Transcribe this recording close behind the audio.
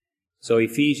So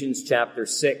Ephesians chapter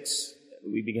 6,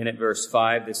 we begin at verse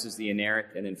 5. This is the inerrant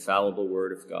and infallible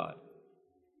word of God.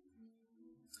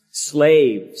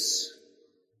 Slaves,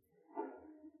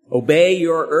 obey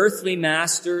your earthly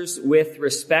masters with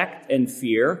respect and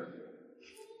fear,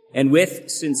 and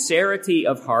with sincerity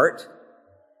of heart,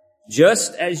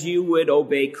 just as you would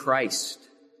obey Christ.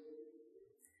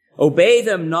 Obey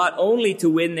them not only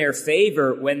to win their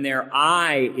favor when their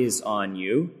eye is on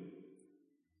you,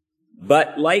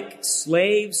 but like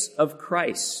slaves of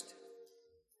Christ,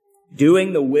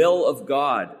 doing the will of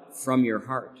God from your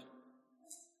heart.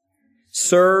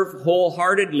 Serve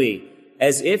wholeheartedly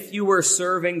as if you were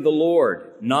serving the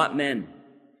Lord, not men,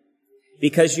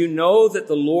 because you know that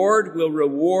the Lord will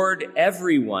reward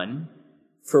everyone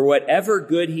for whatever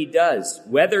good he does,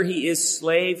 whether he is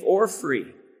slave or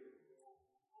free.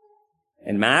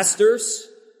 And masters,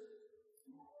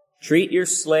 treat your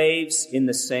slaves in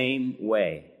the same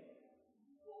way.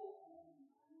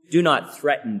 Do not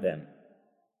threaten them,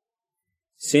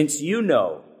 since you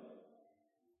know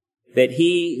that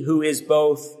he who is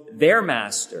both their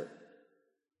master,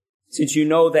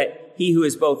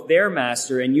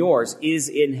 and yours is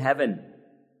in heaven,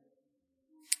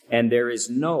 and there is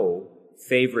no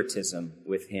favoritism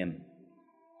with him.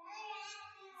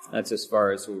 That's as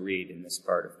far as we'll read in this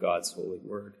part of God's holy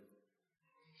word.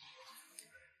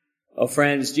 Oh,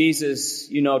 friends, Jesus,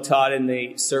 taught in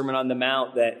the Sermon on the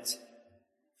Mount that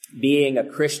being a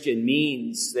Christian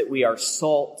means that we are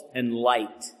salt and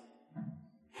light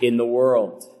in the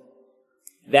world.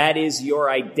 That is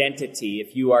your identity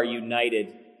if you are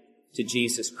united to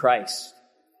Jesus Christ.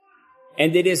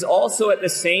 And it is also at the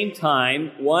same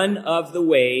time one of the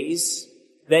ways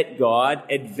that God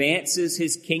advances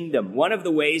his kingdom. One of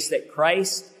the ways that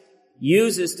Christ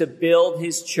uses to build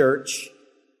his church.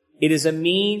 It is a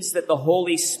means that the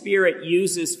Holy Spirit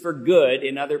uses for good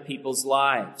in other people's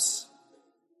lives.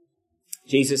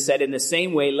 Jesus said, in the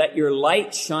same way, let your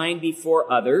light shine before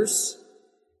others,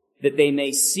 that they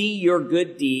may see your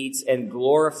good deeds and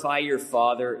glorify your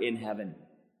Father in heaven.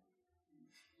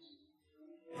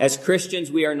 As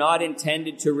Christians, we are not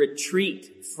intended to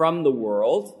retreat from the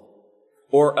world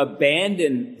or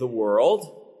abandon the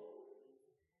world,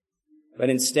 but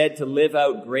instead to live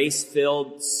out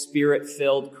grace-filled,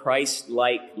 Spirit-filled,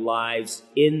 Christ-like lives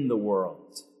in the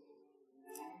world.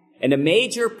 And a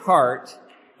major part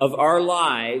of our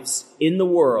lives in the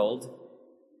world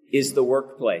is the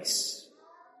workplace.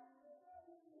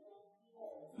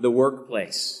 The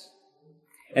workplace.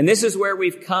 And this is where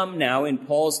we've come now in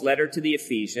Paul's letter to the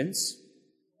Ephesians.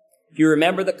 If you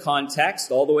remember the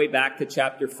context, all the way back to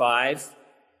chapter 5,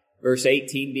 verse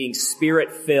 18, being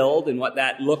Spirit-filled and what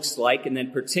that looks like, and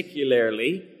then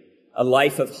particularly a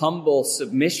life of humble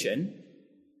submission,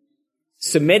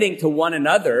 submitting to one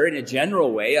another in a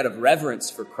general way out of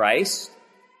reverence for Christ,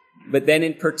 but then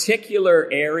in particular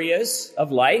areas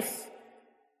of life,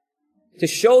 to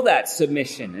show that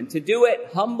submission and to do it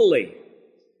humbly,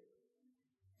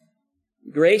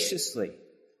 graciously,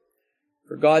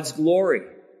 for God's glory.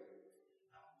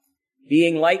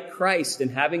 Being like Christ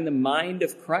and having the mind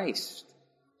of Christ,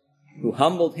 who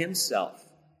humbled himself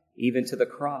even to the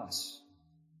cross.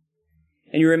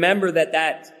 And you remember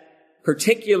that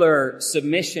particular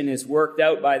submission is worked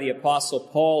out by the Apostle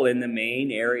Paul in the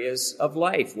main areas of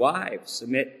life. Wives,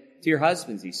 submit to your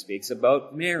husbands, he speaks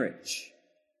about marriage.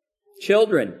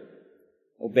 Children,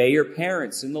 obey your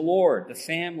parents in the Lord, the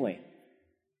family.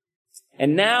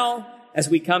 And now, as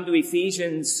we come to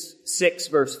Ephesians 6,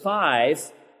 verse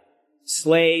 5,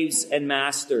 slaves and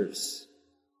masters.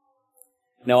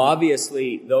 Now,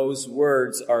 obviously, those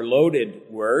words are loaded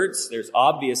words. There's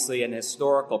obviously an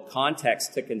historical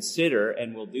context to consider,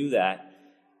 and we'll do that.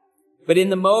 But in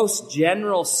the most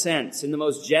general sense, in the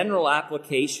most general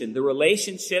application, the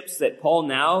relationships that Paul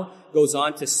now goes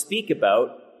on to speak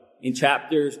about in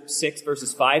chapter 6,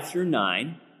 verses 5 through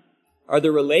 9, are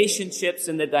the relationships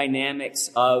and the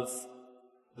dynamics of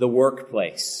the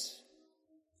workplace.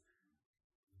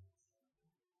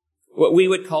 What we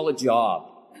would call a job.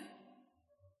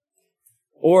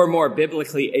 Or more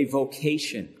biblically, a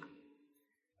vocation,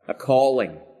 a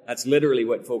calling. That's literally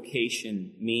what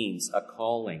vocation means, a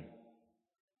calling.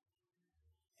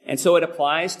 And so it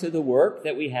applies to the work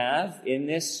that we have in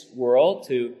this world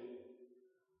to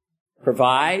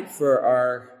provide for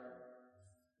our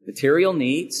material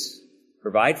needs,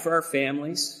 provide for our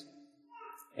families,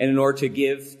 and in order to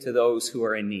give to those who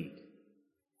are in need.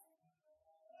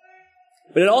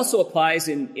 But it also applies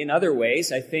in other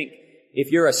ways. I think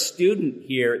if you're a student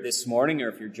here this morning, or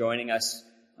if you're joining us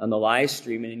on the live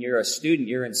stream and you're a student,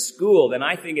 you're in school, then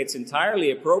I think it's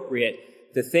entirely appropriate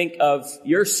to think of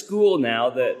your school now,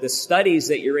 the studies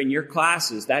that you're in, your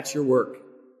classes, that's your work.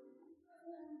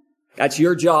 That's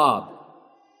your job.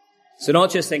 So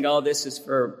don't just think, oh, this is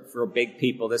for big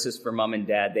people. This is for mom and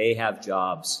dad. They have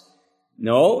jobs.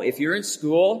 No, if you're in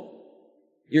school,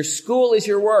 your school is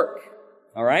your work.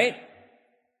 All right?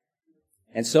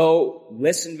 And so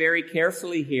listen very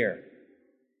carefully here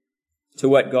to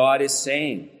what God is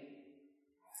saying.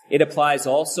 It applies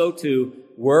also to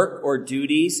work or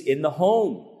duties in the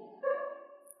home,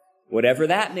 whatever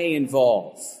that may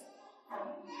involve.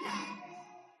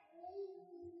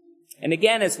 And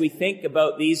again, as we think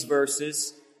about these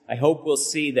verses, I hope we'll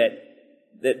see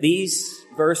that these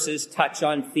verses touch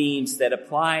on themes that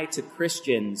apply to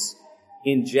Christians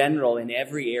in general in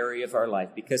every area of our life,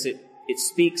 because it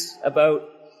speaks about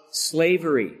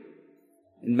slavery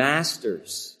and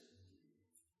masters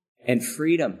and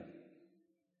freedom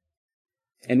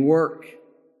and work.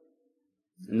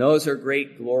 And those are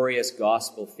great, glorious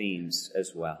gospel themes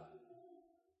as well.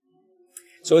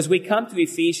 So as we come to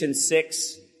Ephesians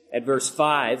 6 at verse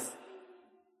 5,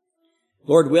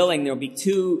 Lord willing, there'll be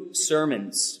 2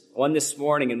 sermons, one this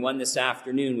morning and one this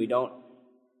afternoon.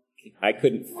 I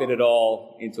couldn't fit it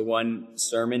all into one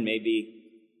sermon. Maybe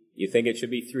you think it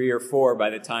should be 3 or 4 by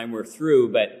the time we're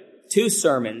through, but 2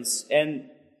 sermons, and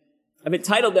I've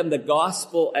entitled them The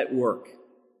Gospel at Work.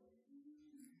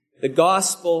 The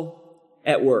Gospel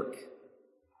at Work.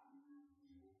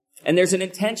 And there's an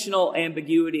intentional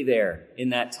ambiguity there in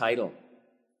that title.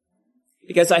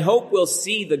 Because I hope we'll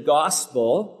see the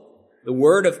gospel, the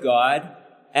Word of God,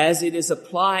 as it is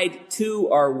applied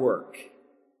to our work.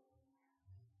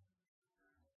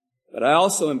 But I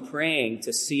also am praying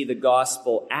to see the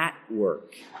gospel at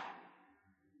work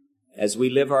as we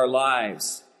live our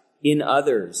lives in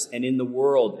others and in the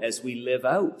world as we live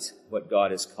out what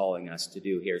God is calling us to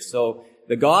do here. So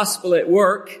the gospel at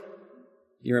work,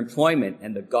 your employment,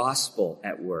 and the gospel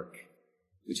at work,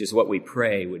 which is what we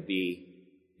pray would be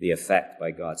the effect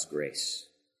by God's grace.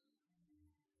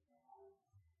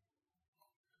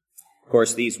 Of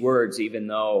course, these words, even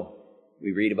though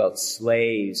we read about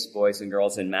slaves, boys and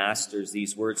girls, and masters,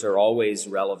 these words are always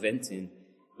relevant in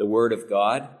the Word of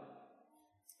God.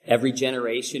 Every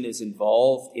generation is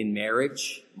involved in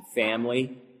marriage,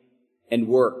 family, and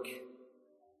work.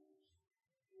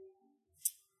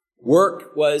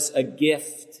 Work was a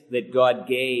gift that God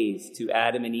gave to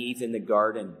Adam and Eve in the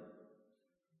garden.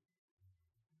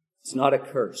 It's not a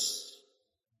curse.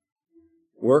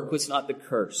 Work was not the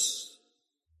curse.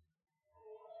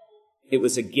 It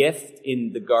was a gift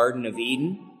in the Garden of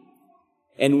Eden,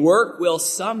 and work will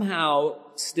somehow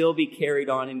still be carried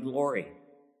on in glory.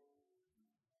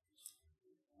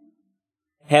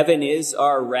 Heaven is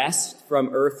our rest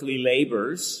from earthly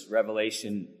labors,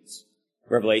 Revelation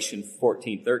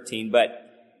 14:13, but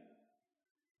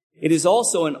it is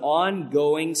also an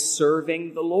ongoing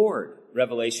serving the Lord,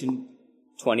 Revelation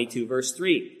 22 verse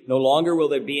 3. No longer will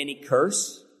there be any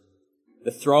curse.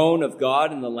 The throne of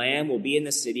God and the Lamb will be in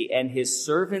the city, and his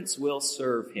servants will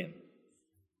serve him.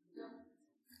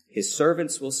 His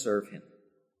servants will serve him.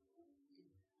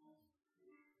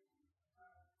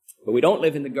 But we don't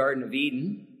live in the Garden of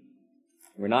Eden.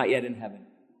 We're not yet in heaven.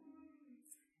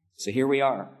 So here we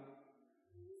are.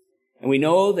 And we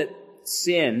know that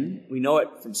sin, we know it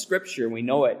from Scripture, we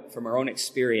know it from our own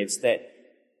experience, that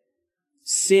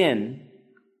sin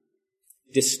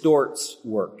distorts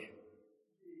work.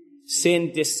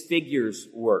 Sin disfigures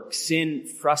work. Sin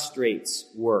frustrates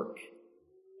work.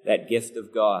 That gift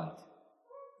of God,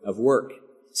 of work.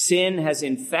 Sin has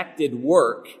infected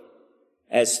work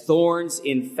as thorns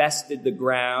infested the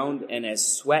ground and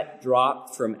as sweat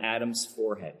dropped from Adam's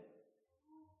forehead.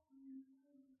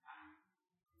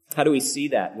 How do we see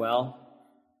that? Well,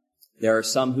 there are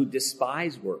some who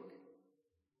despise work.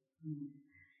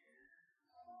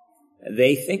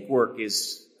 They think work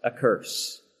is a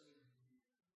curse.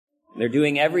 They're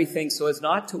doing everything so as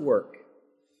not to work.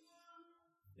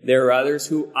 There are others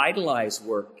who idolize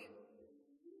work.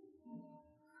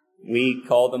 We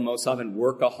call them most often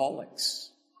workaholics.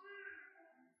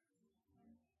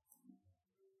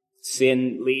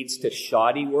 Sin leads to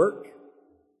shoddy work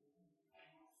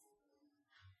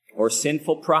or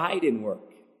sinful pride in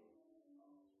work.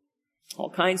 All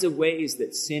kinds of ways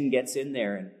that sin gets in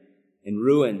there and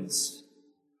ruins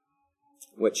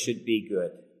what should be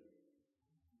good.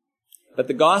 But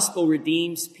the gospel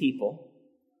redeems people,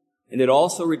 and it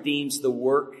also redeems the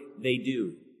work they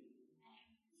do.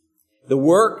 The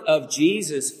work of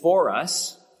Jesus for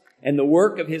us and the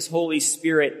work of his Holy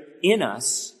Spirit in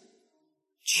us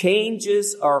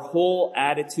changes our whole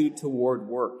attitude toward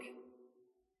work.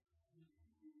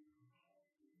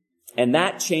 And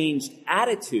that changed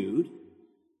attitude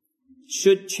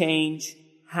should change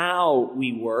how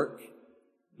we work,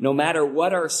 no matter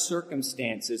what our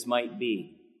circumstances might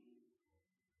be.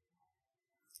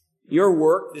 Your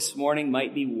work this morning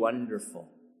might be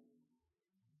wonderful.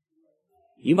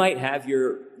 You might have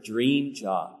your dream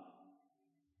job.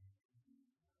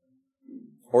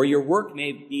 Or your work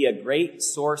may be a great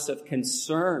source of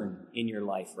concern in your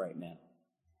life right now.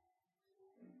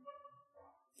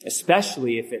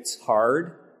 Especially if it's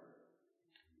hard,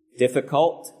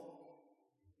 difficult,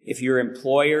 if your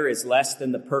employer is less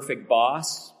than the perfect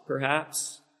boss,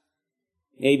 perhaps.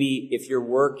 Maybe if your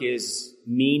work is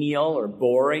menial or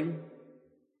boring.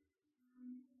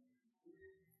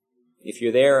 If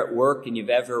you're there at work and you've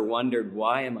ever wondered,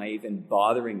 why am I even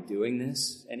bothering doing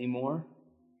this anymore?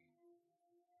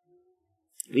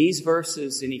 These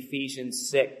verses in Ephesians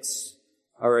 6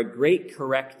 are a great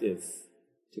corrective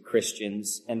to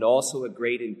Christians and also a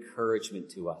great encouragement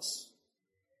to us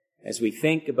as we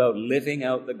think about living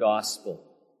out the gospel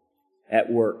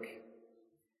at work.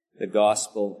 The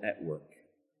gospel at work.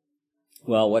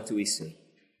 Well, what do we see?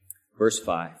 Verse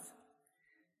 5.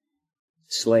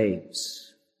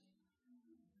 Slaves.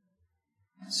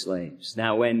 Slaves.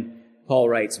 Now, when Paul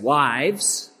writes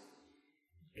wives,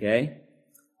 okay,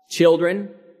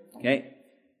 children, okay,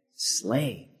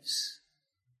 slaves.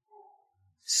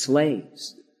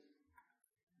 Slaves.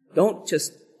 Don't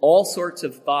just, all sorts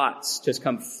of thoughts just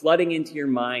come flooding into your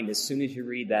mind as soon as you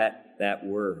read that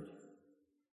word.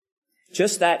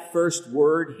 Just that first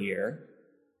word here,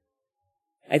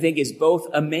 I think, is both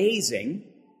amazing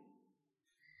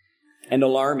and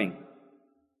alarming.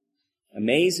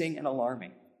 Amazing and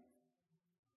alarming.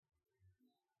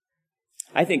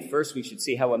 I think first we should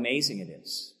see how amazing it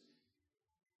is.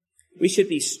 We should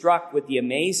be struck with the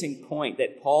amazing point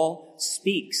that Paul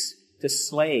speaks to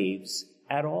slaves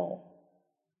at all.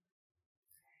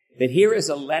 That here is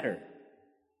a letter,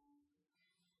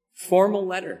 formal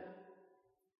letter,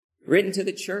 written to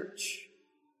the church.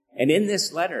 And in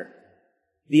this letter,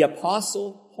 the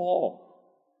Apostle Paul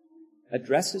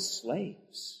addresses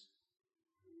slaves.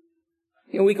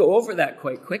 We go over that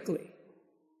quite quickly.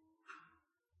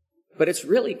 But it's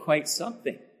really quite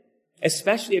something,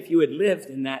 especially if you had lived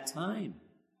in that time.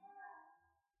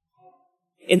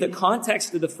 In the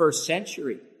context of the first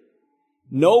century,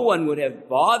 no one would have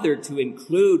bothered to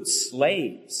include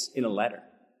slaves in a letter.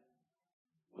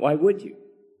 Why would you?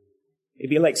 It'd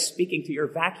be like speaking to your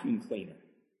vacuum cleaner.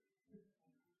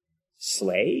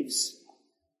 Slaves?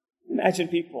 Imagine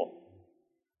people,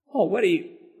 oh, what are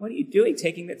you doing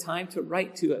taking the time to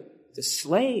write to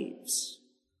slaves?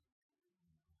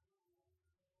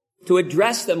 To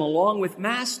address them along with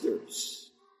masters.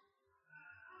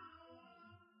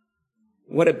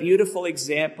 What a beautiful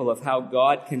example of how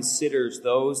God considers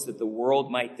those that the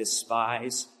world might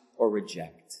despise or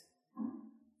reject.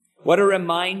 What a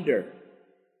reminder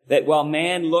that while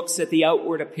man looks at the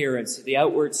outward appearance, the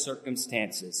outward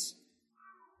circumstances,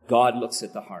 God looks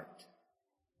at the heart.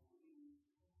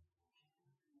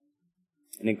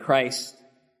 And in Christ,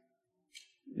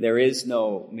 there is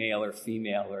no male or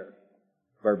female or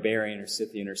barbarian or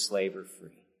Scythian or slave or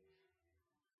free.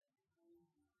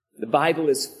 The Bible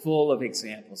is full of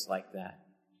examples like that.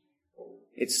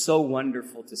 It's so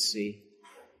wonderful to see.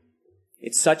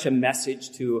 It's such a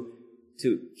message to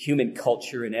human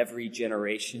culture in every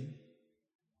generation.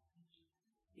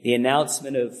 The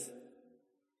announcement of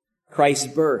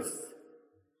Christ's birth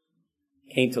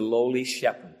came to lowly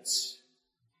shepherds.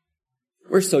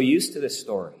 We're so used to this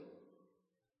story.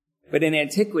 But in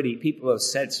antiquity, people have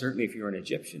said, certainly if you're an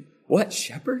Egyptian, what,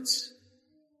 shepherds?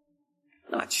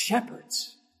 Not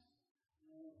shepherds.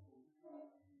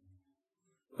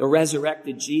 The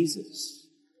resurrected Jesus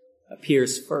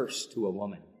appears first to a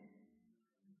woman.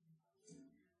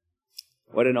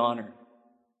 What an honor.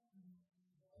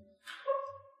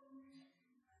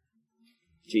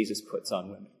 Jesus puts on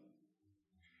women.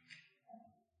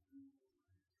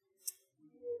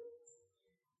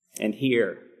 And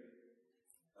here,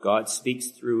 God speaks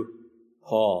through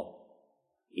Paul,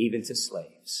 even to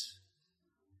slaves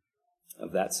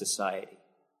of that society.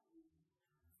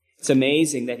 It's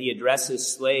amazing that he addresses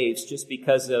slaves just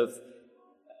because of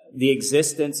the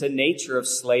existence and nature of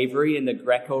slavery in the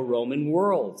Greco-Roman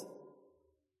world.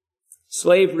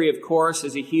 Slavery, of course,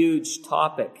 is a huge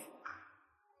topic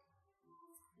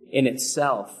in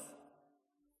itself.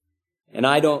 And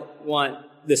I don't want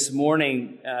this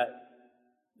morning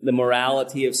the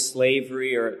morality of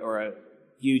slavery or a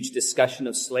huge discussion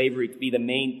of slavery to be the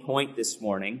main point this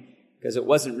morning, because it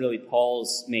wasn't really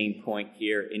Paul's main point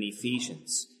here in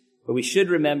Ephesians. But we should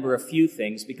remember a few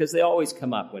things because they always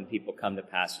come up when people come to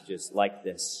passages like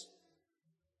this.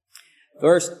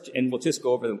 First, and we'll just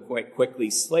go over them quite quickly,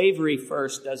 slavery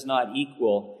first does not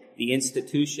equal the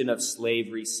institution of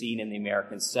slavery seen in the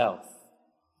American South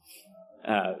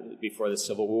before the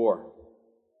Civil War,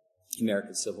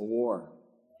 American Civil War.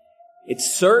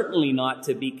 It's certainly not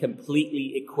to be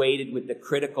completely equated with the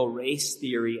critical race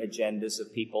theory agendas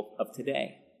of people of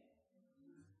today.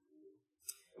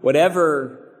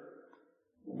 Whatever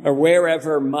or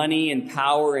wherever money and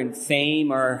power and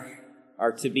fame are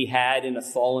to be had in a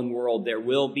fallen world, there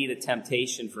will be the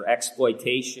temptation for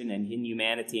exploitation and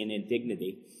inhumanity and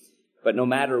indignity. But no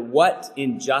matter what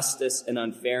injustice and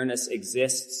unfairness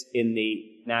exists in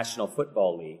the National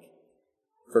Football League,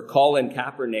 for Colin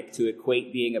Kaepernick to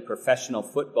equate being a professional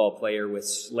football player with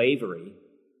slavery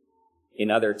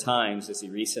in other times, as he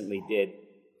recently did,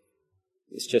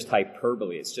 it's just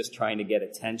hyperbole. It's just trying to get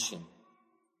attention,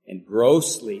 and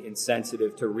grossly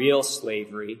insensitive to real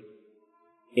slavery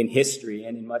in history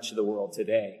and in much of the world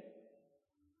today.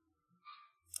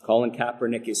 Colin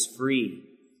Kaepernick is free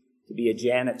to be a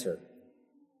janitor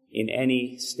in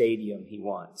any stadium he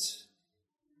wants.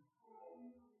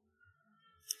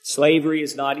 Slavery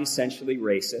is not essentially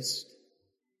racist.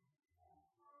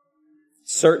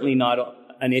 Certainly not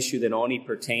an issue that only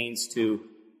pertains to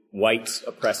whites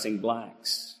oppressing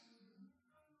blacks.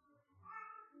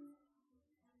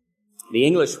 The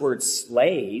English word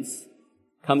slave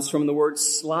comes from the word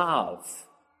Slav,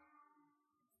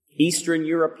 Eastern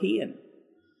European.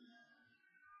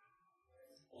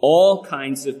 All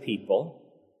kinds of people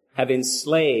have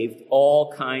enslaved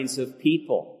all kinds of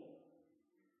people.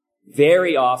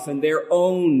 Very often their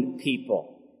own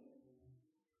people.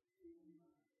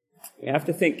 We have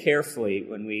to think carefully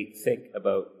when we think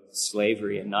about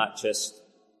slavery and not just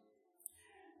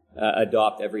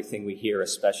adopt everything we hear,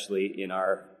 especially in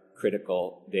our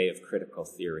critical day of critical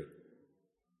theory.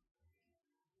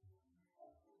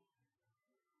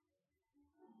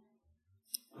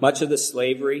 Much of the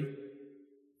slavery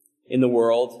in the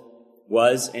world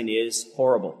was and is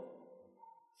horrible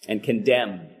and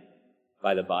condemned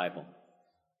by the Bible.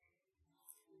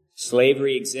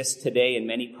 Slavery exists today in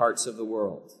many parts of the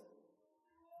world,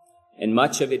 and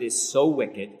much of it is so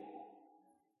wicked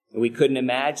that we couldn't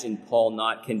imagine Paul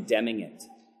not condemning it.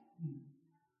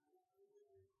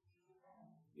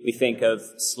 We think of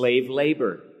slave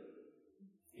labor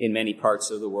in many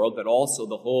parts of the world, but also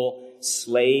the whole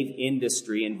slave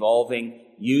industry involving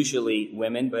usually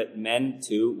women, but men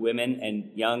too, women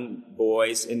and young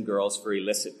boys and girls for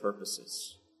illicit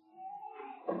purposes.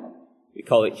 We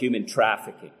call it human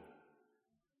trafficking.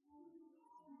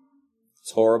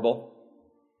 It's horrible.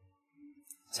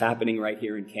 It's happening right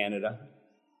here in Canada.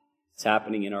 It's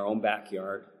happening in our own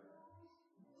backyard.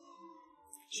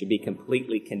 It should be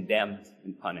completely condemned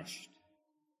and punished.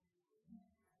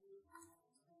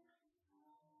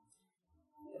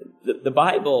 The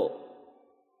Bible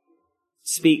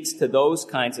speaks to those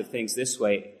kinds of things this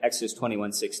way. Exodus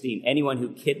 21:16. Anyone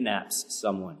who kidnaps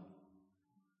someone,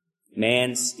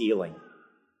 man stealing.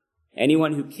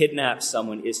 Anyone who kidnaps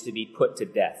someone is to be put to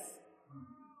death,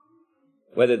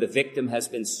 whether the victim has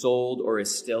been sold or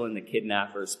is still in the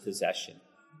kidnapper's possession.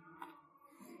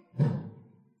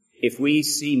 If we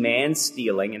see man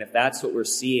stealing, and if that's what we're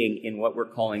seeing in what we're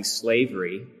calling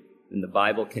slavery, then the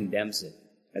Bible condemns it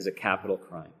as a capital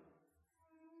crime.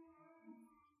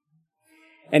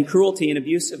 And cruelty and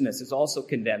abusiveness is also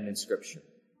condemned in Scripture.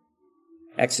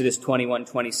 Exodus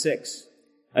 21:26.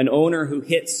 An owner who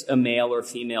hits a male or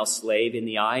female slave in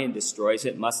the eye and destroys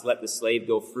it must let the slave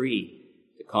go free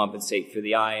to compensate for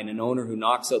the eye. And an owner who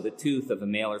knocks out the tooth of a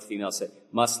male or female slave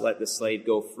must let the slave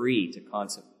go free to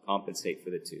compensate for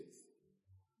the tooth.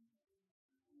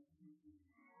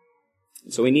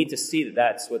 So we need to see that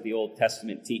that's what the Old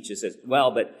Testament teaches as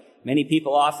well, but many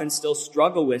people often still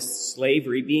struggle with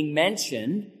slavery being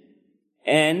mentioned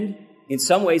and in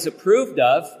some ways approved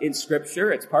of in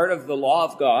Scripture. It's part of the law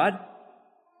of God.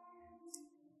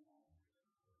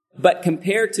 But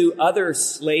compared to other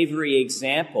slavery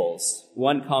examples,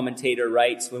 one commentator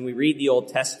writes, when we read the Old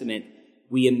Testament,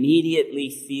 we immediately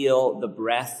feel the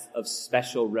breath of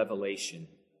special revelation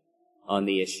on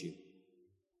the issue.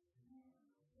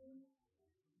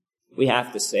 We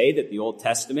have to say that the Old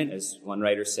Testament, as one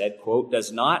writer said, quote,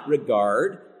 does not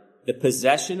regard the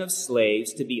possession of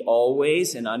slaves to be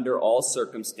always and under all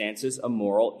circumstances a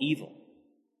moral evil.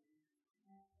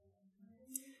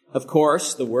 Of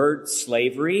course, the word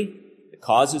slavery, the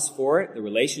causes for it, the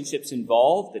relationships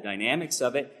involved, the dynamics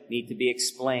of it need to be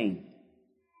explained.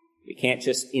 We can't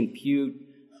just impute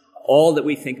all that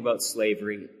we think about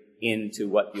slavery into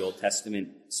what the Old Testament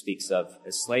speaks of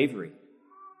as slavery.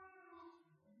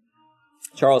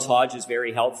 Charles Hodge is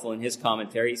very helpful in his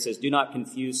commentary. He says, do not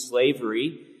confuse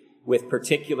slavery with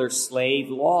particular slave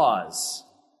laws,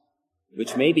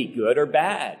 which may be good or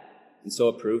bad, and so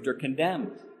approved or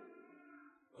condemned.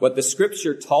 What the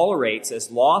Scripture tolerates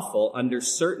as lawful under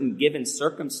certain given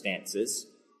circumstances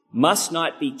must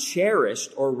not be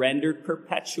cherished or rendered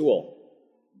perpetual,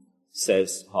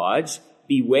 says Hodge.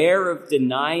 Beware of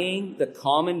denying the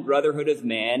common brotherhood of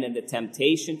man and the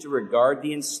temptation to regard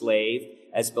the enslaved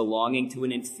as belonging to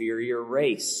an inferior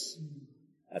race.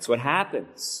 That's what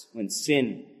happens when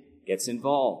sin gets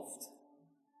involved.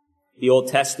 The Old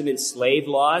Testament slave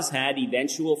laws had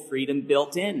eventual freedom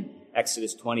built in.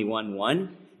 Exodus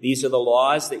 21:1. These are the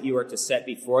laws that you are to set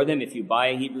before them. If you buy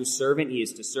a Hebrew servant, he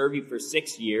is to serve you for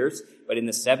 6 years, but in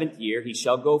the 7th year he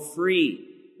shall go free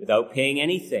without paying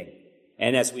anything.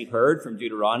 And as we heard from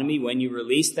Deuteronomy, when you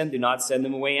release them, do not send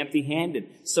them away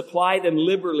empty-handed. Supply them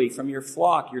liberally from your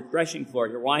flock, your threshing floor,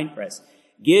 your winepress.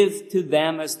 Give to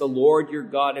them as the Lord your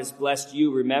God has blessed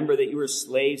you. Remember that you were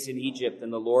slaves in Egypt,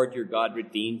 and the Lord your God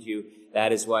redeemed you.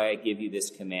 That is why I give you this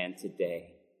command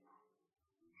today.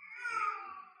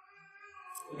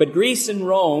 But Greece and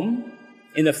Rome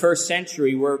in the first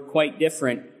century were quite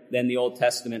different than the Old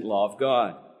Testament law of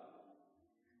God.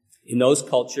 In those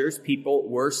cultures, people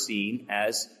were seen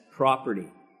as property.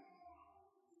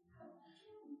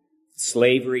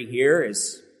 Slavery here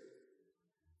is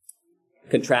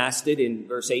contrasted in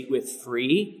verse 8 with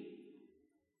free.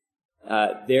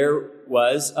 There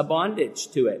was a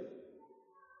bondage to it,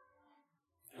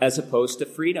 as opposed to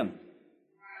freedom.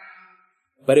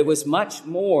 But it was much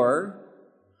more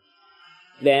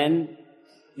than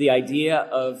the idea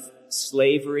of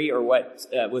slavery or what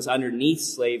was underneath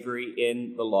slavery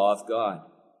in the law of God.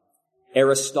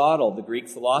 Aristotle, the Greek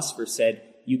philosopher, said,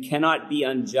 you cannot be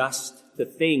unjust to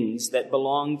things that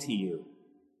belong to you.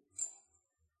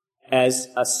 As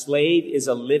a slave is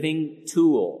a living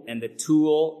tool, and the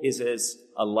tool is as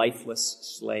a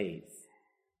lifeless slave.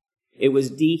 It was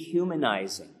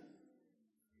dehumanizing.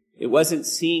 It wasn't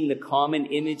seeing the common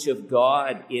image of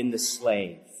God in the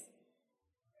slave.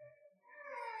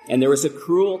 And there was a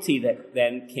cruelty that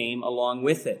then came along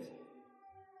with it.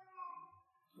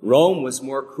 Rome was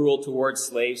more cruel towards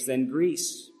slaves than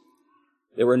Greece.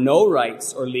 There were no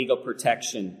rights or legal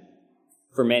protection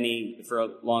for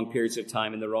long periods of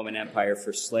time in the Roman Empire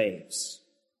for slaves.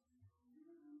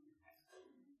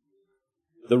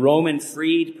 The Roman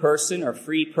freed person or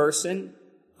free person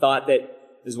thought that,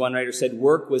 as one writer said,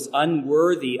 work was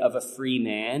unworthy of a free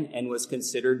man and was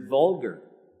considered vulgar.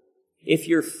 If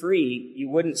you're free, you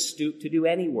wouldn't stoop to do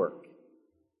any work.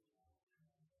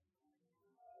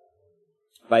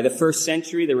 By the first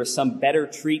century, there was some better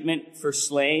treatment for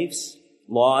slaves.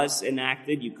 Laws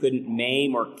enacted. You couldn't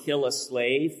maim or kill a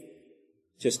slave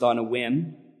just on a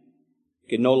whim. You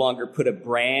could no longer put a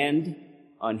brand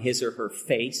on his or her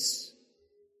face.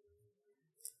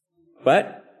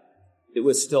 But it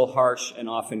was still harsh and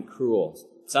often cruel.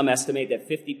 Some estimate that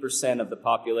 50% of the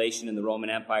population in the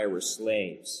Roman Empire were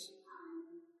slaves.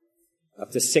 Up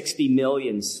to 60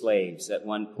 million slaves at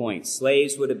one point.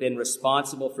 Slaves would have been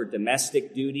responsible for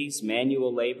domestic duties,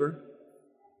 manual labor.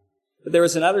 But there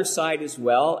was another side as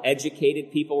well.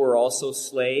 Educated people were also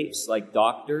slaves, like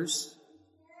doctors.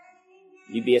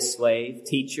 You'd be a slave.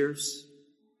 Teachers,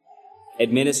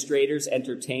 administrators,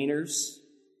 entertainers.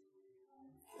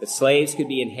 The slaves could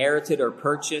be inherited or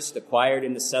purchased, acquired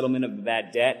in the settlement of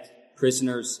bad debt.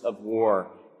 Prisoners of war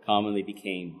commonly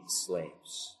became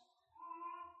slaves.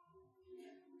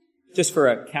 Just for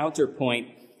a counterpoint,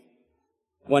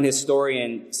 one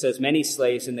historian says many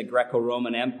slaves in the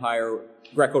Greco-Roman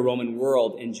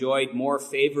world enjoyed more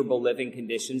favorable living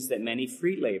conditions than many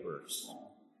free laborers.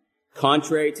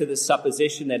 Contrary to the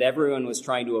supposition that everyone was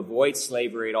trying to avoid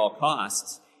slavery at all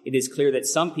costs, it is clear that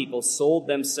some people sold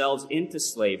themselves into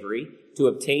slavery to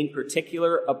obtain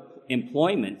particular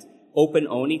employment open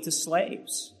only to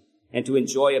slaves and to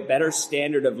enjoy a better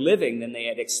standard of living than they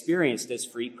had experienced as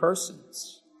free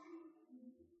persons.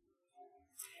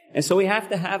 And so we have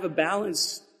to have a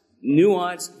balanced,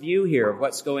 nuanced view here of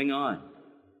what's going on.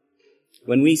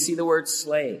 When we see the word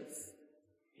slave,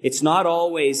 it's not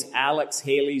always Alex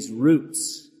Haley's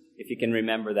Roots, if you can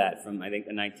remember that from, I think,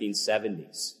 the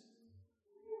 1970s.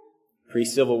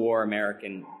 Pre-Civil War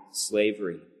American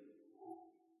slavery.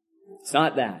 It's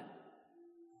not that.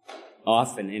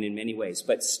 Often and in many ways.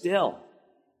 But still,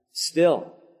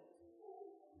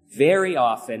 very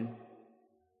often,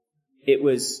 it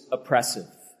was oppressive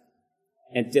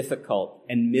and difficult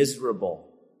and miserable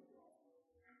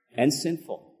and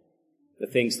sinful, the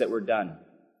things that were done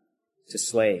to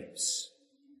slaves.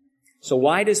 So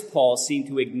why does Paul seem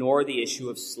to ignore the issue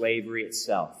of slavery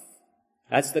itself?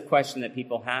 That's the question that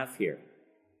people have here.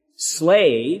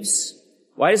 Slaves,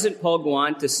 why doesn't Paul go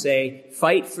on to say,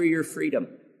 fight for your freedom?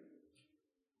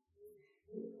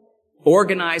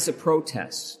 Organize a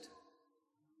protest.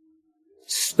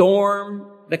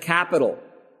 Storm the Capitol.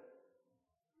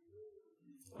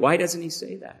 Why doesn't he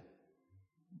say that?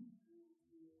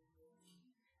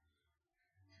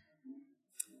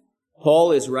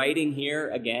 Paul is writing here,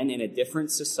 again, in a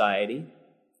different society,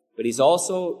 but he's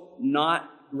also not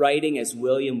writing as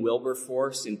William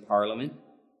Wilberforce in Parliament,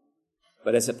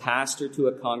 but as a pastor to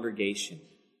a congregation.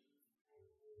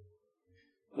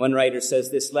 One writer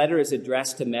says, this letter is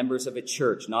addressed to members of a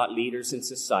church, not leaders in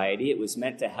society. It was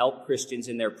meant to help Christians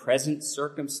in their present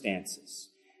circumstances.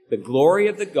 The glory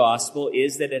of the gospel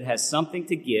is that it has something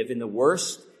to give in the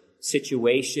worst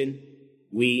situation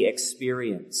we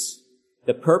experience.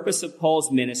 The purpose of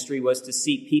Paul's ministry was to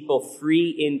see people free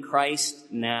in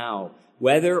Christ now,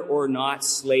 whether or not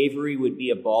slavery would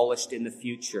be abolished in the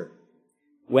future.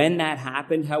 When that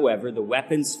happened, however, the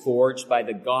weapons forged by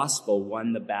the gospel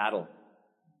won the battle.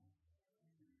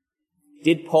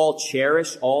 Did Paul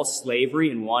cherish all slavery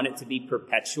and want it to be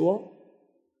perpetual?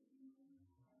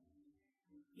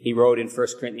 He wrote in 1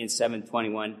 Corinthians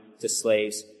 7:21 to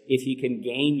slaves, if you can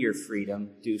gain your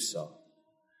freedom, do so.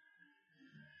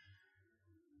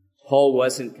 Paul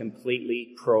wasn't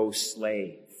completely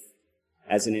pro-slave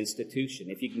as an institution.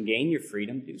 If you can gain your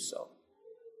freedom, do so.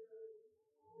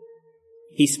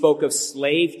 He spoke of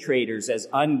slave traders as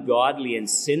ungodly and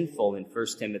sinful in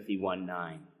 1 Timothy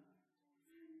 1:9.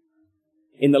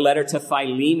 In the letter to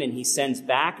Philemon, he sends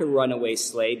back a runaway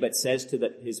slave, but says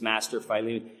to his master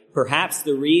Philemon, perhaps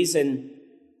the reason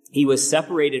he was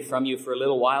separated from you for a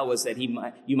little while was that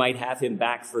you might have him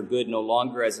back for good, no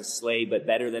longer as a slave, but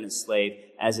better than a slave,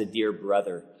 as a dear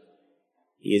brother.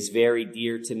 He is very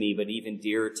dear to me, but even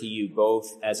dearer to you,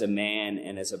 both as a man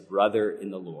and as a brother in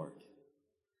the Lord.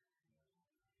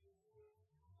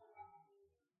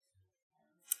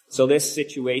 So this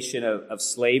situation of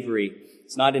slavery,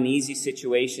 it's not an easy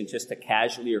situation just to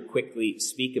casually or quickly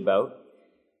speak about.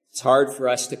 It's hard for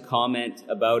us to comment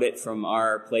about it from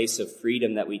our place of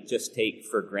freedom that we just take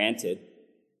for granted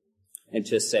and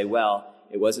just say, well,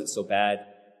 it wasn't so bad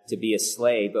to be a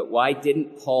slave. But why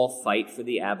didn't Paul fight for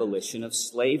the abolition of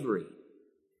slavery?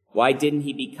 Why didn't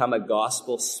he become a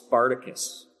gospel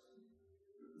Spartacus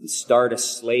and start a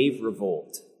slave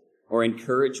revolt or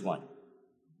encourage one?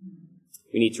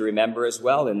 We need to remember as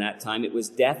well, in that time, it was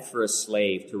death for a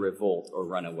slave to revolt or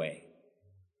run away.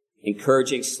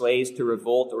 Encouraging slaves to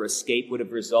revolt or escape would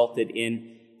have resulted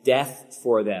in death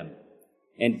for them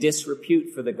and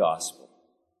disrepute for the gospel.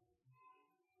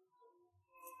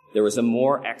 There was a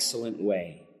more excellent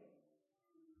way.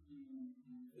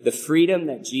 The freedom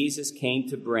that Jesus came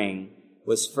to bring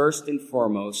was first and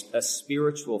foremost a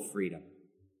spiritual freedom.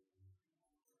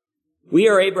 We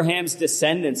are Abraham's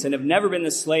descendants and have never been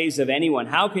the slaves of anyone.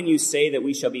 How can you say that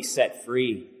we shall be set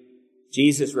free?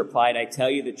 Jesus replied, I tell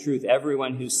you the truth,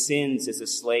 everyone who sins is a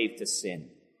slave to sin.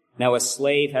 Now a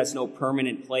slave has no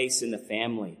permanent place in the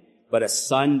family, but a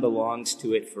son belongs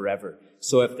to it forever.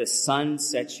 So if the Son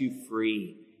sets you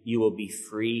free, you will be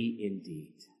free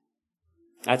indeed.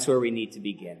 That's where we need to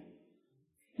begin.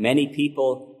 Many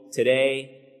people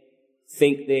today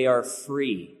think they are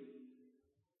free,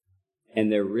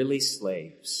 and they're really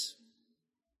slaves.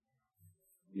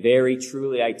 Very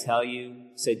truly, I tell you,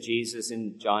 said Jesus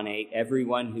in John 8,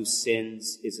 everyone who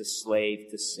sins is a slave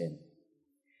to sin.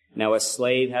 Now, a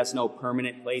slave has no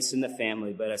permanent place in the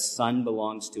family, but a son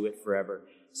belongs to it forever.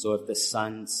 So if the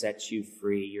Son sets you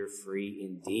free, you're free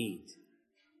indeed.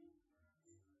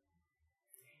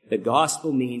 The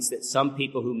gospel means that some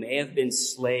people who may have been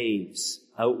slaves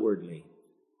outwardly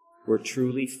were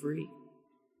truly free.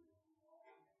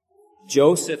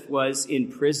 Joseph was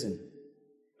in prison,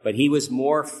 but he was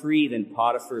more free than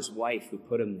Potiphar's wife who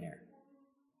put him there.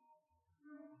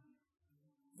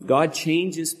 God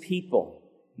changes people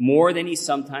more than he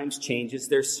sometimes changes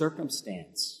their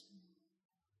circumstance.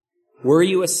 Were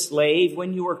you a slave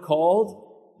when you were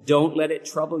called? Don't let it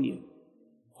trouble you.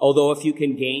 Although if you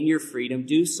can gain your freedom,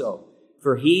 do so.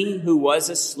 For he who was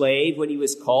a slave when he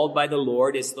was called by the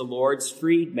Lord is the Lord's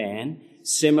freedman.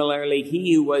 Similarly,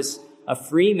 he who was a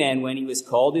free man when he was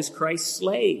called is Christ's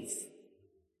slave.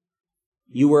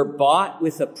 You were bought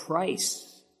with a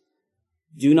price.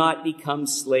 Do not become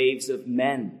slaves of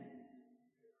men.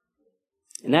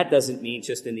 And that doesn't mean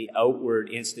just in the outward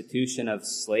institution of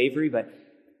slavery, but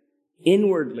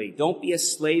inwardly. Don't be a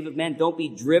slave of men. Don't be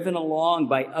driven along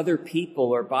by other people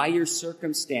or by your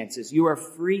circumstances. You are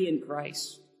free in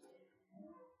Christ.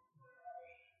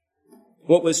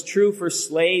 What was true for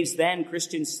slaves then,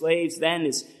 Christian slaves then,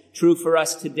 is true for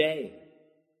us today.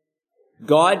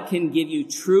 God can give you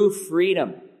true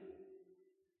freedom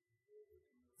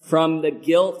from the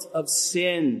guilt of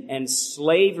sin and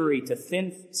slavery to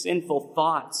sinful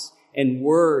thoughts and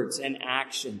words and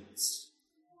actions.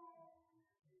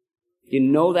 You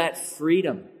know that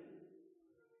freedom.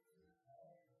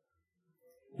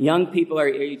 Young people, are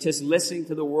you just listening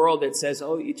to the world that says,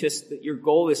 your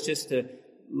goal is just to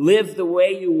live the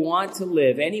way you want to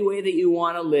live, any way that you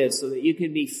want to live, so that you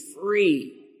can be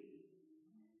free.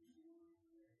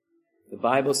 The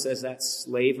Bible says that's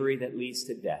slavery that leads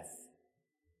to death.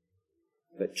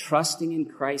 But trusting in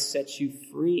Christ sets you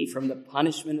free from the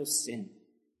punishment of sin.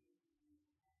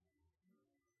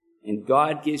 And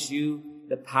God gives you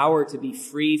the power to be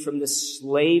free from the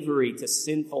slavery to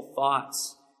sinful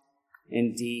thoughts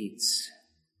and deeds.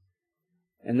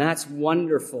 And that's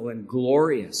wonderful and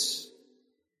glorious.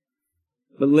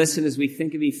 But listen, as we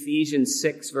think of Ephesians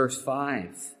 6, verse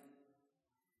 5,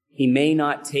 He may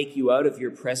not take you out of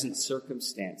your present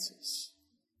circumstances.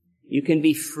 You can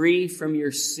be free from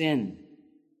your sin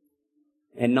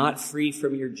and not free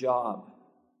from your job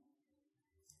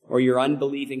or your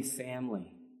unbelieving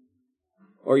family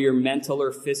or your mental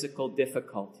or physical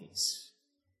difficulties.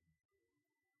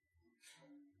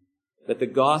 But the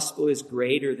gospel is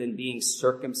greater than being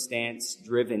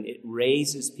circumstance-driven. It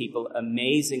raises people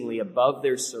amazingly above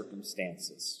their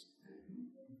circumstances,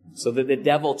 so that the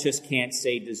devil just can't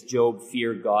say, does Job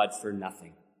fear God for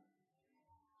nothing?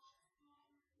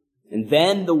 And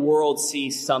then the world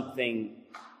sees something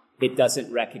it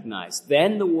doesn't recognize.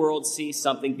 Then the world sees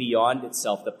something beyond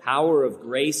itself, the power of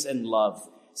grace and love,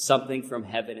 something from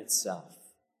heaven itself.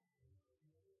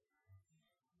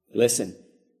 Listen,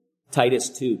 Titus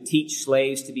 2, teach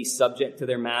slaves to be subject to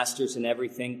their masters in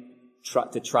everything,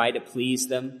 to try to please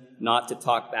them, not to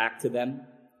talk back to them,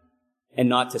 and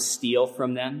not to steal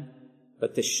from them,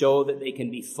 but to show that they can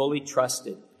be fully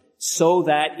trusted, so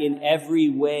that in every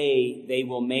way they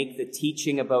will make the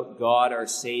teaching about God our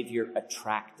Savior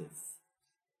attractive.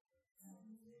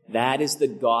 That is the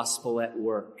gospel at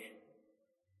work.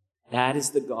 That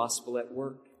is the gospel at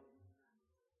work.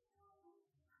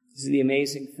 This is the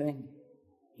amazing thing,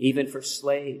 even for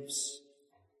slaves.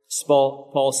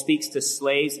 Paul speaks to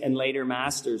slaves and later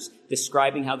masters,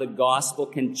 describing how the gospel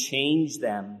can change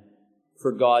them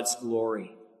for God's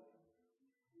glory.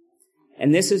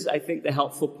 And this is, I think, the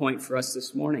helpful point for us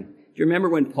this morning. Do you remember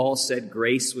when Paul said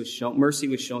mercy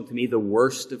was shown to me, the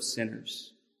worst of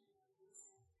sinners?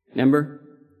 Remember?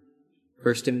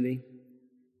 1 Timothy?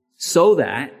 So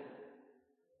that,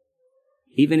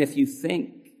 even if you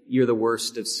think you're the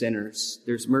worst of sinners,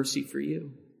 there's mercy for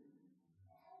you.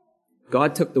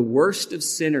 God took the worst of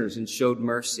sinners and showed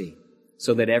mercy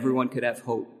so that everyone could have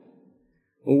hope.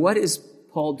 Well, what is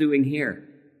Paul doing here?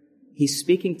 He's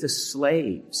speaking to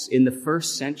slaves in the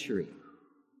first century.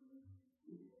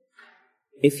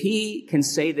 If he can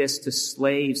say this to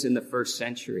slaves in the first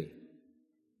century,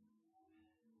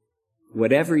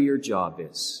 whatever your job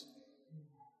is,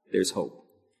 there's hope.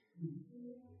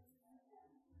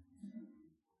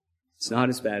 It's not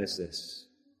as bad as this.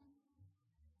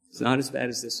 It's not as bad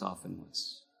as this often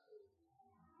was.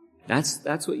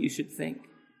 That's what you should think.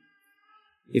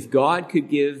 If God could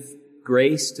give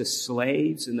grace to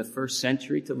slaves in the first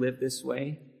century to live this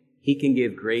way, He can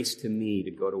give grace to me to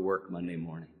go to work Monday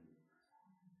morning.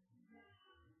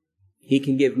 He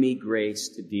can give me grace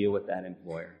to deal with that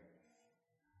employer,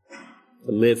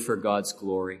 to live for God's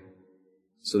glory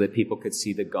so that people could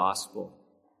see the gospel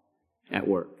at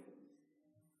work.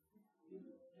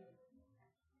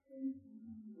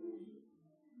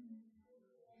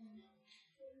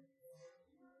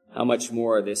 How much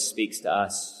more this speaks to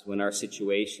us when our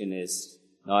situation is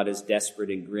not as desperate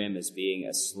and grim as being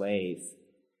a slave.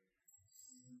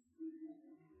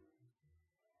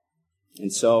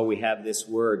 And so we have this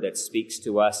word that speaks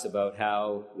to us about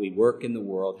how we work in the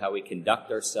world, how we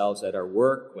conduct ourselves at our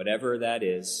work, whatever that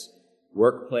is,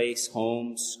 workplace,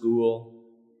 home, school,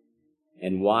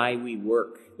 and why we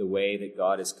work the way that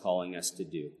God is calling us to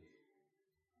do.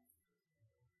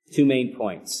 2 main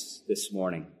points this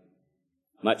morning.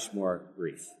 Much more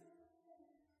brief.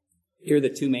 Here are the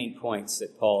 2 main points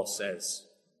that Paul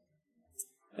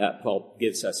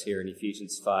gives us here in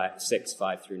Ephesians 6,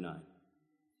 5 through 9.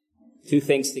 2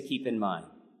 things to keep in mind.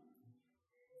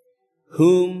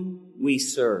 Whom we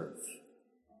serve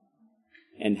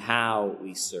and how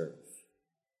we serve.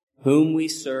 Whom we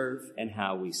serve and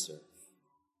how we serve.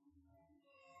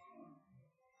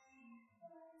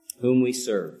 Whom we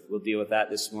serve. We'll deal with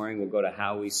that this morning. We'll go to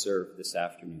how we serve this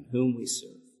afternoon. Whom we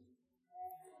serve.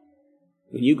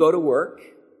 When you go to work,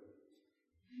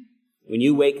 when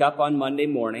you wake up on Monday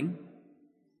morning,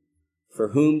 For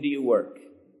whom do you work?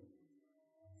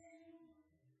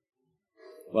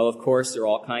 Well, of course, there are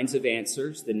all kinds of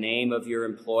answers. The name of your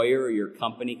employer or your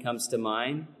company comes to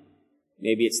mind.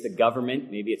 Maybe it's the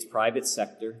government, maybe it's private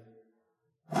sector.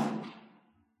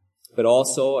 But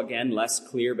also, again, less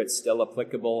clear but still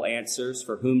applicable answers.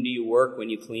 For whom do you work when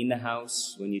you clean the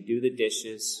house, when you do the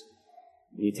dishes,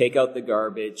 when you take out the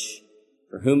garbage?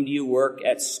 For whom do you work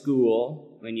at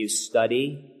school when you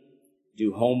study,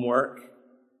 do homework,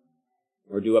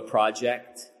 or do a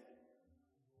project?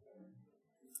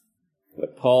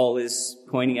 What Paul is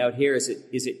pointing out here is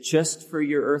it just for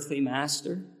your earthly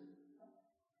master?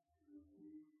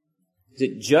 Is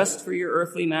it just for your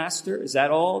earthly master? Is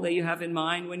that all that you have in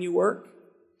mind when you work?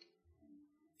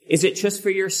 Is it just for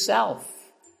yourself?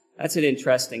 That's an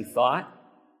interesting thought.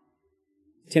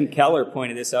 Tim Keller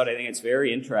pointed this out. I think it's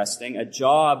very interesting. A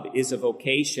job is a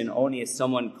vocation only if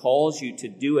someone calls you to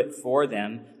do it for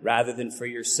them rather than for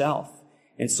yourself.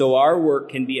 And so our work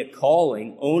can be a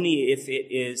calling only if it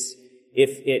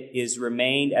is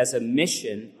remained as a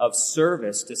mission of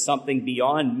service to something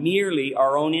beyond merely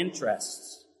our own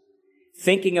interests.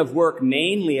 Thinking of work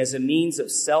mainly as a means of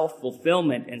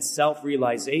self-fulfillment and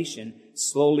self-realization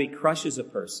slowly crushes a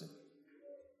person.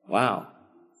 Wow.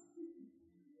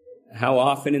 How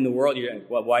often in the world you're like,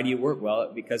 well, why do you work?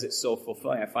 Well, because it's so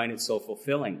fulfilling. I find it so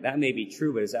fulfilling. That may be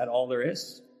true, but is that all there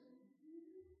is?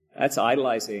 That's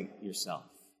idolizing yourself.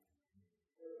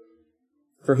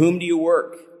 For whom do you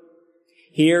work?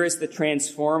 Here is the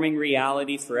transforming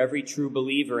reality for every true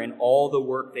believer in all the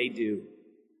work they do.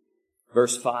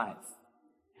 Verse 5.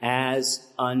 As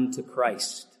unto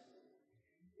Christ.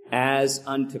 As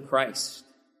unto Christ.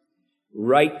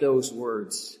 Write those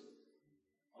words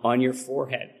on your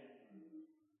forehead.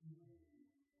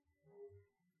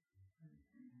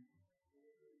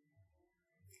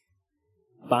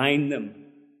 Bind them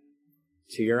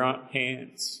to your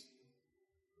hands.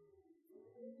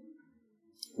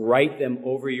 Write them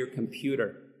over your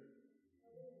computer.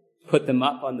 Put them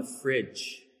up on the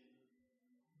fridge.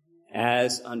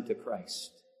 As unto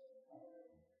Christ.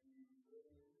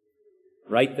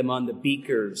 Write them on the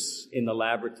beakers in the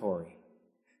laboratory.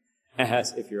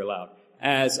 As, if you're allowed,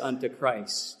 as unto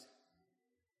Christ.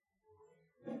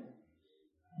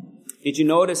 Did you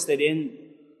notice that in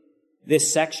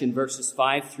this section, verses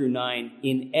 5 through 9,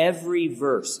 in every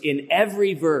verse,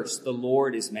 the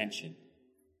Lord is mentioned.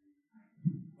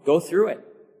 Go through it.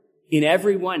 In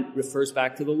every one, it refers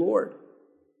back to the Lord.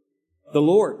 The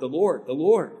Lord, the Lord, the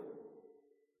Lord.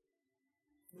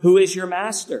 Who is your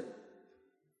master?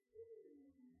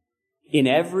 In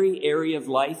every area of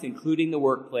life, including the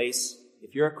workplace,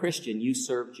 if you're a Christian, you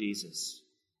serve Jesus.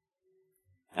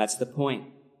 That's the point.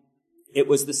 It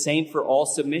was the same for all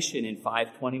submission in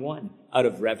 5:21, out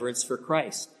of reverence for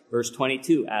Christ. Verse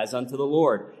 22, as unto the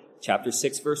Lord. Chapter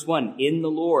 6, verse 1, in the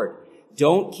Lord.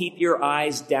 Don't keep your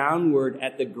eyes downward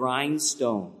at the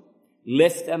grindstone.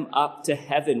 Lift them up to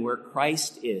heaven where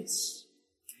Christ is.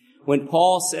 When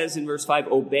Paul says in verse 5,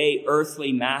 obey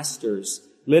earthly masters,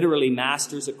 literally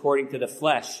masters according to the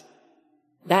flesh,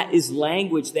 that is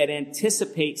language that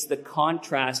anticipates the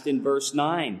contrast in verse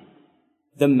 9.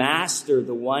 The master,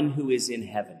 the one who is in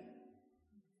heaven.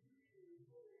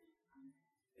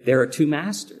 There are two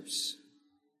masters.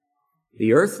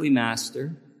 The earthly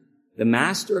master, the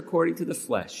master according to the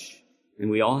flesh,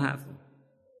 and we all have them.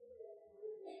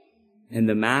 And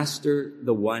the master,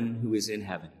 the one who is in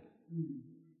heaven.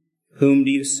 Whom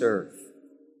do you serve?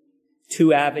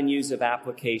 Two avenues of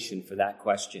application for that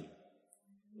question.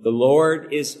 The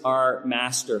Lord is our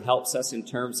master, helps us in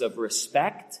terms of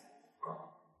respect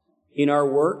in our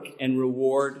work and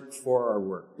reward for our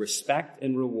work. Respect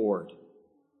and reward.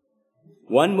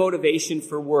 One motivation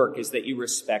for work is that you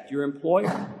respect your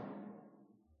employer.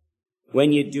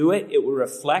 When you do it, it will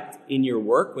reflect in your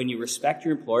work. When you respect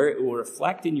your employer, it will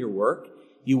reflect in your work.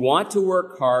 You want to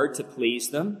work hard to please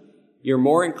them. You're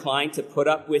more inclined to put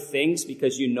up with things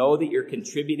because you know that you're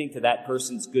contributing to that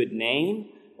person's good name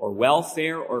or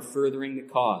welfare or furthering the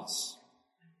cause.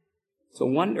 It's a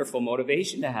wonderful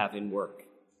motivation to have in work.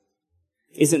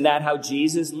 Isn't that how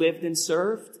Jesus lived and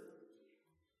served?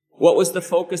 What was the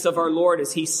focus of our Lord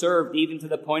as he served even to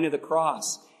the point of the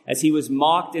cross? As he was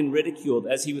mocked and ridiculed,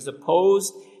 as he was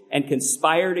opposed and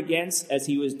conspired against, as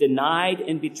he was denied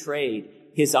and betrayed,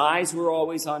 his eyes were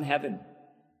always on heaven.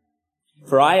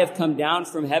 For I have come down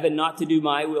from heaven not to do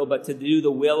my will, but to do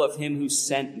the will of him who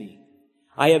sent me.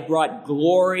 I have brought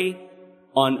glory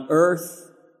on earth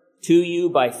to you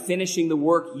by finishing the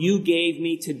work you gave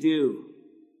me to do.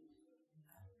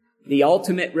 The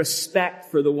ultimate respect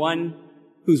for the one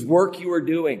whose work you are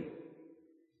doing.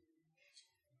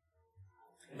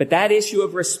 But that issue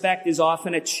of respect is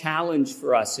often a challenge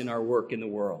for us in our work in the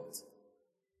world.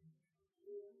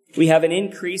 We have an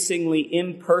increasingly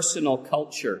impersonal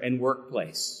culture and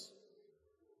workplace.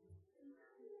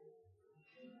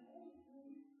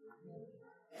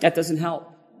 That doesn't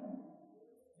help.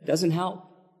 It doesn't help.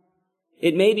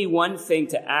 It may be one thing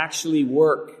to actually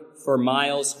work for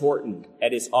Miles Horton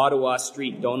at his Ottawa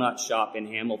Street donut shop in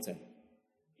Hamilton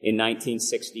in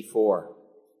 1964.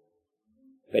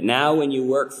 But now when you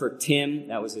work for Tim,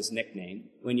 that was his nickname,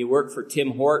 when you work for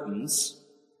Tim Hortons,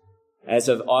 as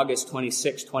of August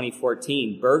 26,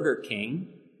 2014, Burger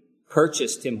King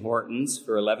purchased Tim Hortons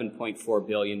for $11.4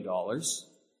 billion.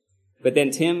 But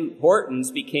then Tim Hortons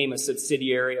became a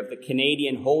subsidiary of the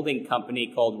Canadian holding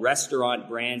company called Restaurant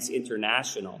Brands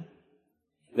International.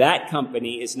 That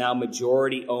company is now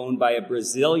majority owned by a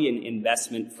Brazilian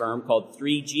investment firm called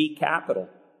 3G Capital.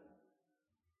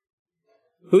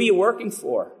 Who are you working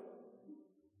for?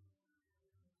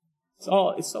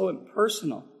 It's so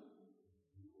impersonal.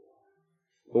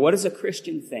 But what does a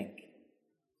Christian think?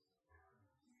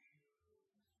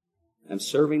 I'm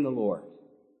serving the Lord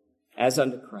as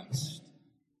unto Christ.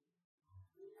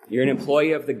 You're an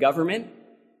employee of the government.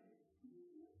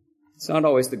 It's not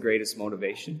always the greatest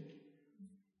motivation.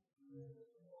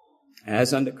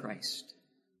 As unto Christ.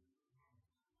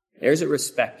 There's a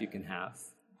respect you can have.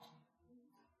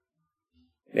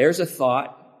 There's a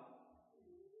thought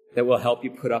that will help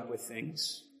you put up with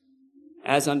things.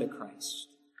 As unto Christ.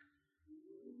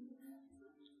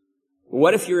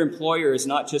 What if your employer is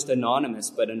not just anonymous,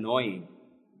 but annoying?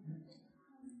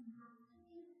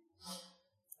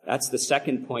 That's the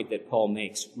second point that Paul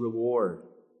makes. Reward.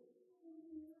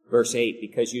 Verse 8,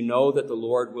 because you know that the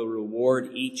Lord will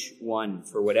reward each one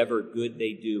for whatever good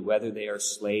they do, whether they are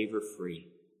slave or free.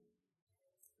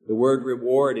 The word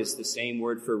reward is the same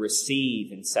word for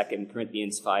receive in 2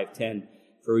 Corinthians 5:10.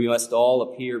 For we must all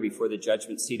appear before the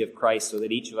judgment seat of Christ so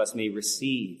that each of us may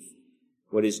receive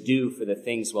what is due for the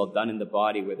things well done in the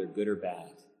body, whether good or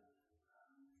bad.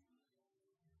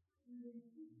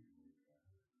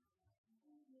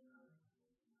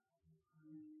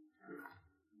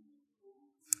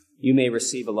 You may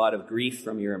receive a lot of grief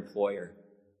from your employer,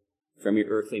 from your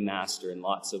earthly master in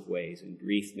lots of ways, and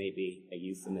grief may be a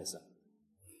euphemism.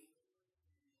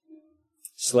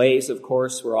 Slaves, of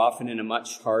course, were often in a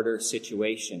much harder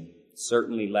situation,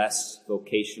 certainly less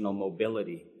vocational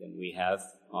mobility than we have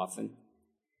often.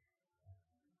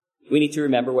 We need to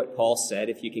remember what Paul said,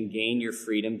 if you can gain your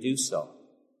freedom, do so.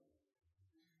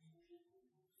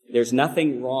 There's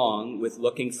nothing wrong with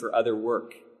looking for other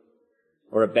work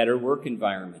or a better work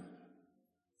environment,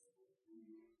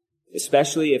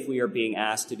 especially if we are being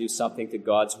asked to do something to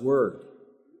God's word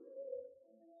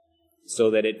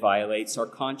so that it violates our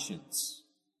conscience.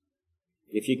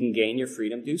 If you can gain your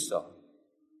freedom, do so.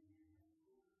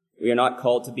 We are not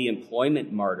called to be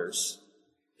employment martyrs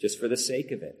just for the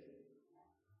sake of it.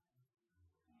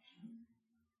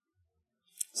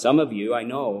 Some of you, I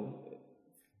know,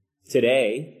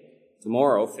 today,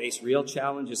 tomorrow, face real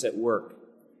challenges at work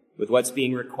with what's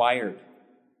being required.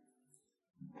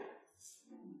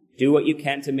 Do what you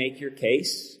can to make your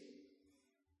case,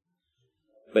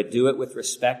 but do it with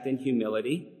respect and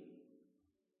humility.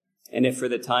 And if for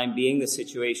the time being the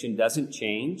situation doesn't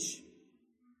change,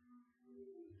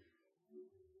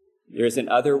 there isn't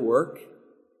other work,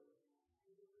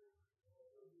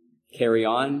 carry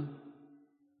on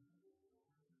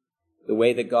the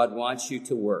way that God wants you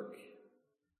to work,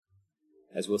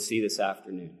 as we'll see this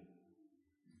afternoon.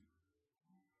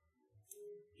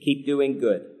 Keep doing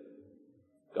good.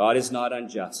 God is not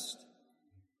unjust.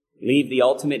 Leave the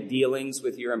ultimate dealings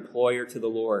with your employer to the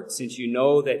Lord, since you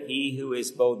know that he who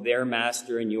is both their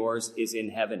master and yours is in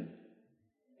heaven,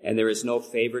 and there is no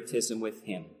favoritism with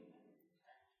him.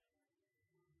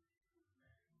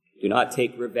 Do not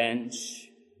take revenge,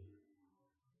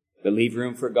 but leave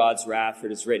room for God's wrath, for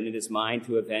it is written, it is mine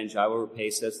to avenge, I will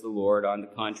repay, says the Lord. On the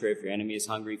contrary, if your enemy is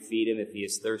hungry, feed him. If he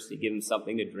is thirsty, give him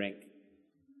something to drink.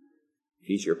 If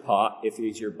he's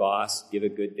your boss, give a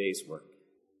good day's work.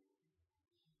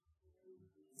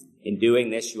 In doing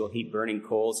this, you will heap burning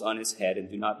coals on his head, and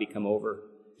do not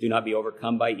be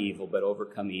overcome by evil, but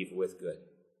overcome evil with good.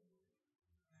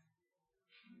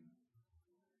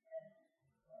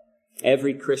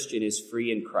 Every Christian is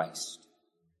free in Christ.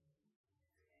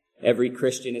 Every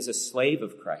Christian is a slave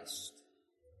of Christ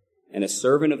and a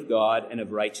servant of God and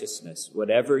of righteousness,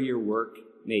 whatever your work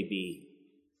may be.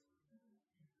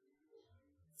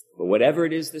 But whatever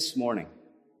it is this morning,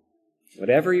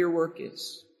 whatever your work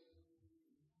is,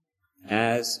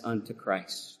 as unto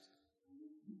Christ,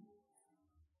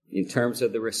 in terms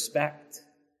of the respect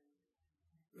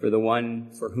for the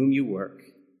one for whom you work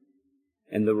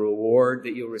and the reward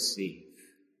that you'll receive.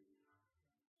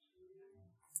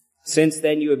 Since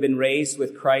then you have been raised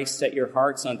with Christ, set your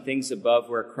hearts on things above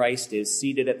where Christ is,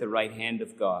 seated at the right hand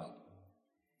of God.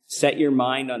 Set your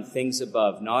mind on things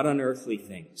above, not on earthly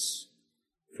things.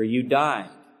 For you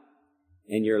died,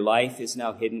 and your life is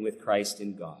now hidden with Christ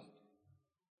in God.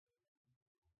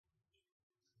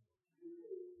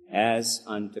 As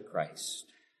unto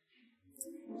Christ.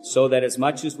 So that as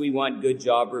much as we want good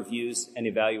job reviews and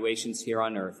evaluations here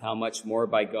on earth, how much more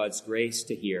by God's grace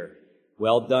to hear,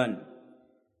 well done,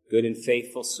 good and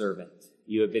faithful servant.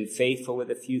 You have been faithful with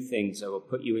a few things. I will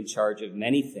put you in charge of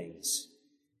many things.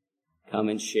 Come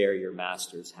and share your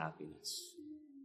master's happiness.